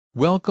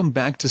Welcome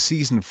back to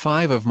Season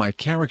 5 of my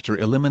character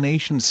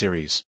elimination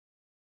series.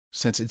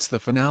 Since it's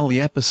the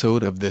finale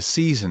episode of this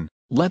season,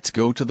 let's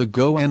go to the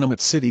Go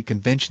Animate City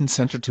Convention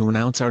Center to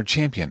announce our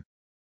champion.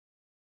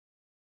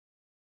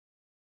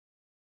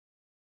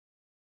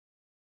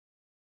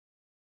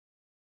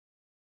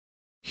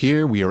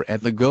 Here we are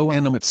at the Go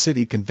Animate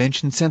City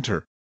Convention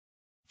Center.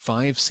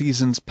 5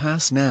 seasons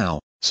pass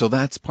now, so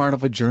that's part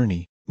of a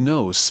journey,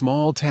 no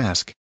small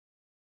task.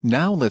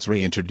 Now let's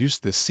reintroduce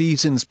this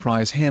season's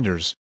prize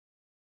handers.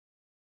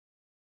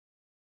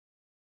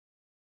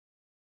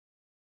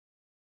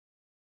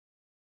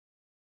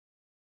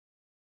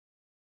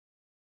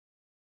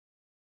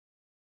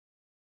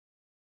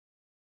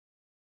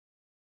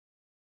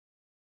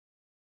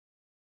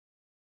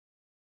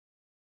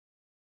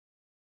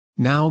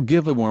 Now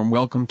give a warm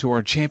welcome to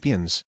our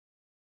champions.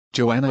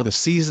 Joanna the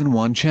Season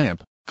 1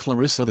 champ,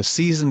 Clarissa the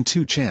Season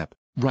 2 champ,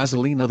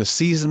 Rosalina the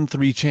Season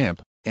 3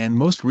 champ, and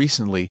most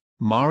recently,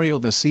 Mario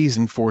the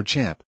Season 4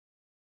 champ.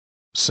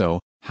 So,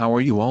 how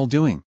are you all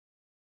doing?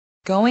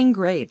 Going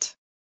great.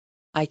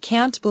 I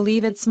can't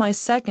believe it's my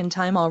second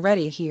time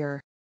already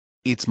here.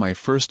 It's my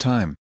first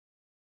time.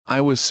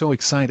 I was so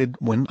excited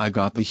when I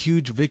got the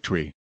huge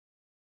victory.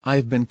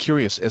 I've been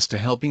curious as to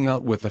helping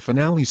out with the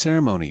finale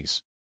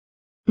ceremonies.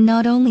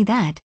 Not only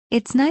that,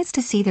 it's nice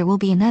to see there will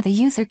be another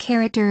user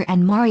character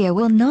and Mario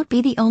will not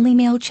be the only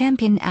male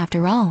champion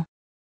after all.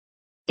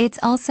 It's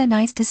also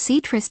nice to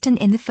see Tristan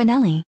in the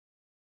finale.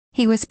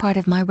 He was part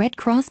of my Red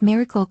Cross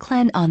Miracle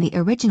Clan on the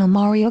original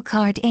Mario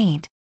Kart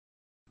 8.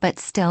 But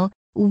still,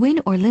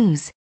 win or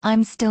lose,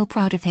 I'm still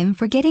proud of him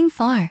for getting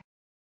far.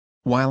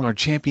 While our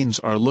champions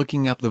are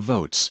looking at the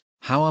votes,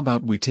 how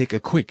about we take a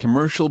quick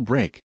commercial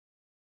break?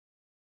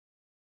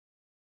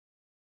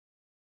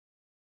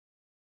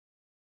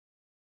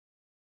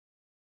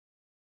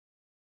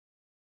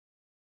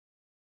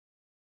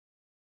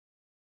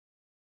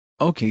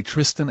 Okay,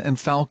 Tristan and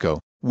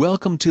Falco,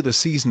 welcome to the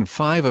Season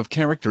 5 of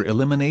Character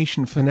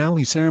Elimination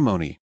Finale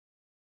Ceremony.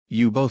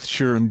 You both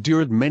sure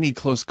endured many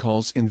close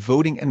calls in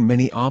voting and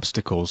many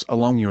obstacles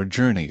along your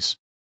journeys.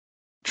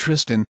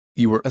 Tristan,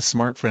 you were a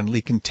smart,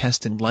 friendly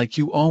contestant like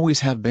you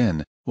always have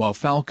been, while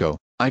Falco,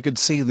 I could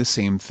say the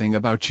same thing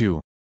about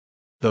you.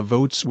 The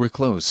votes were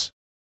close.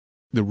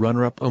 The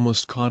runner-up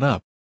almost caught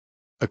up.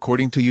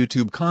 According to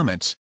YouTube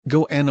comments,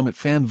 Go Animate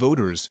fan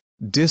voters,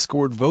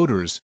 Discord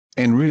voters,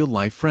 and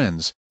real-life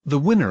friends, the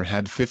winner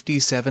had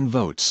 57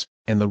 votes,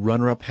 and the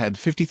runner-up had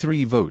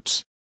 53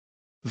 votes.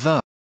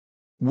 The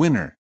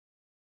winner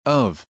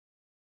of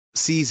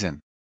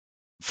Season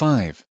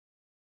 5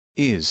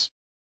 is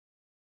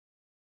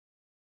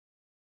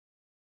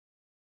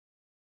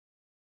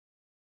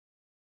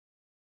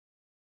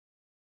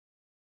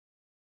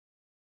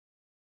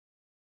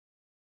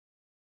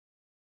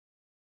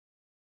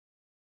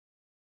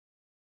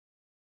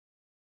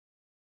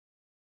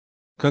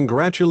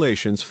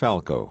Congratulations,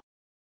 Falco.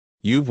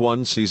 You've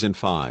won Season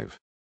 5.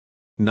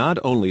 Not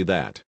only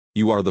that,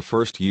 you are the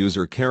first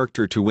user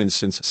character to win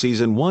since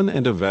Season 1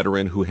 and a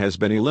veteran who has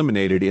been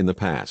eliminated in the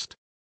past.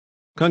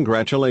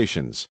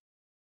 Congratulations.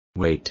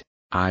 Wait,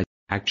 I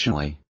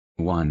actually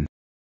won.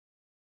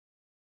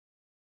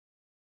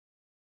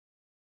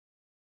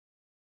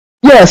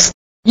 Yes!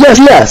 Yes,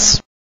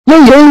 yes! Yay,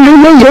 yay, yay,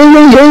 yay, yay,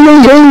 yay, yay,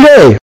 yay, yay,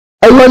 yay!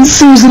 I won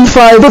Season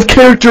 5 of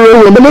Character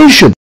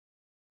Elimination!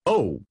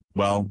 Oh,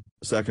 well,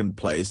 second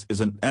place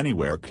isn't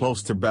anywhere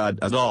close to bad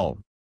at all.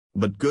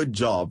 But good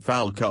job,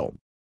 Falco.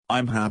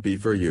 I'm happy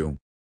for you.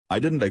 I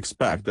didn't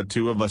expect the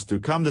two of us to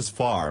come this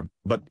far,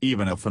 but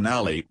even a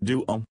finale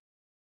duo.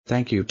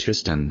 Thank you,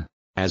 Tristan.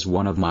 As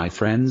one of my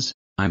friends,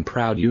 I'm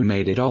proud you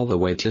made it all the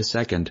way to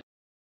second.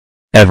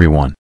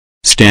 Everyone,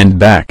 stand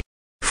back.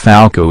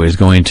 Falco is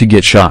going to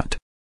get shot.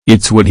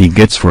 It's what he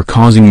gets for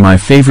causing my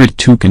favorite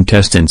two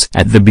contestants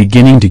at the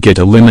beginning to get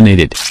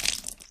eliminated.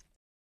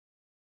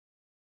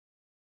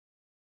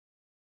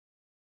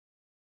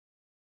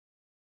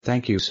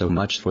 Thank you so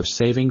much for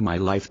saving my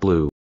life,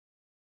 Blue.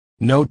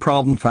 No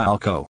problem,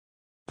 Falco.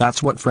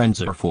 That's what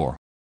friends are for.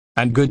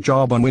 And good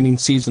job on winning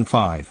Season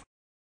 5.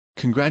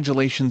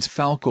 Congratulations,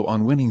 Falco,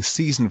 on winning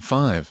Season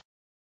 5.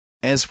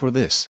 As for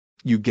this,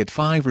 you get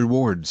 5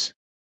 rewards.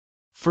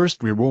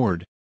 First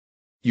reward.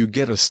 You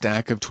get a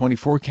stack of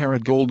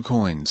 24-karat gold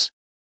coins.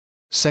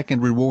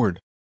 Second reward.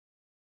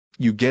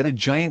 You get a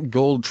giant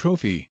gold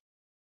trophy.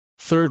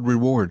 Third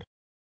reward.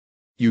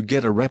 You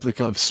get a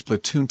replica of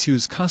Splatoon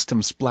 2's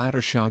custom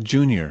Splattershot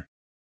Jr.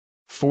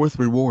 Fourth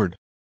reward.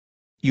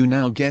 You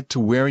now get to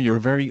wear your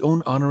very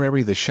own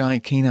honorary The Shy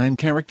Canine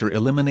Character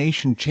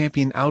Elimination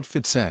Champion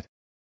outfit set.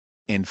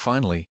 And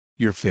finally,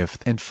 your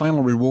fifth and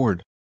final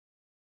reward.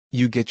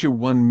 You get your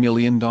 $1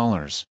 million.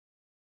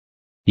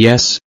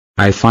 Yes,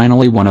 I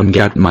finally won and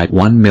got my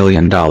 $1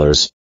 million.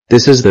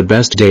 This is the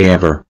best day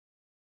ever.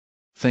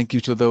 Thank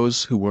you to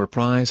those who were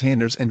prize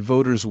handers and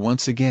voters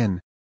once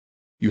again.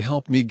 You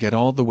helped me get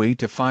all the way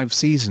to 5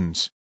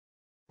 seasons.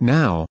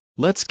 Now,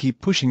 let's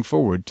keep pushing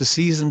forward to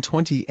Season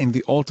 20 and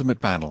the ultimate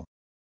battle.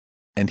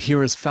 And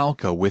here is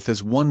Falco with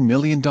his $1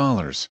 million.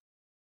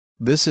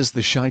 This is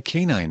the Shy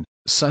Canine,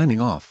 signing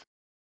off.